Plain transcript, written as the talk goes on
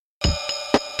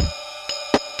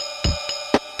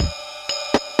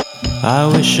I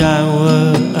wish I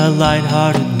were a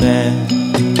light-hearted man,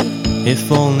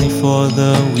 if only for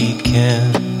the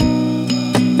weekend.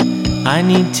 I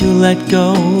need to let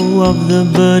go of the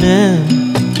burden,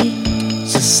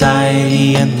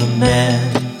 society and the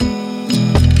man.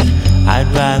 I'd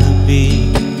rather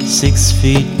be 6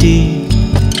 feet deep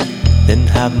than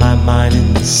have my mind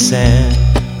in the sand.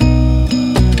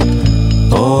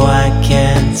 Oh, I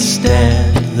can't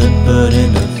stand the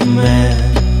burden of man.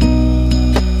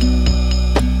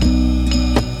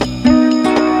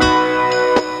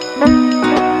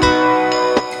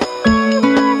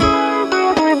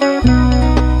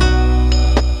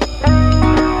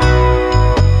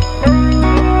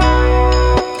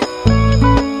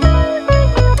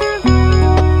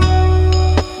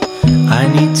 I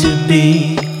need to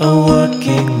be a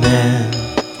working man,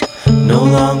 no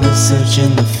longer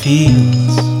searching the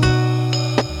fields.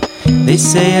 They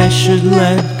say I should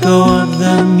let go of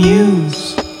the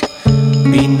muse,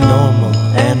 be normal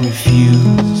and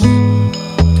refuse.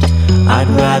 I'd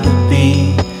rather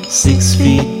be 6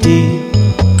 feet deep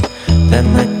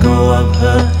than let go of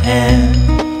her hand.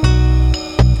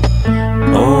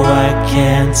 Oh, I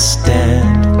can't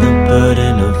stand the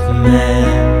burden of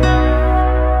man.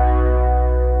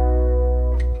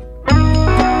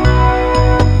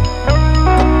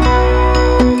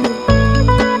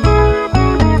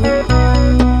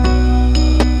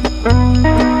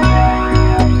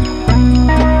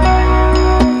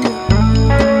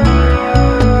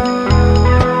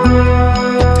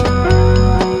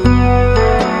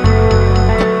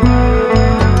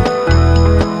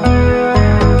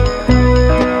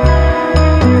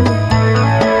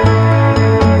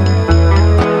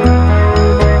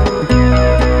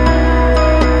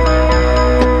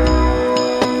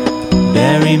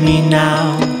 Bury me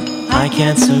now, I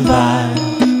can't survive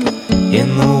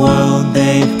in the world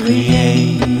they've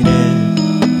created.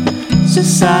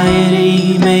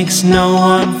 Society makes no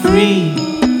one free,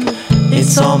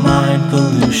 it's all mind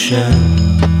pollution.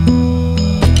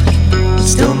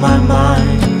 Still my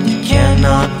mind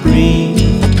cannot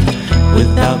breathe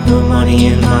without the money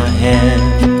in my hand.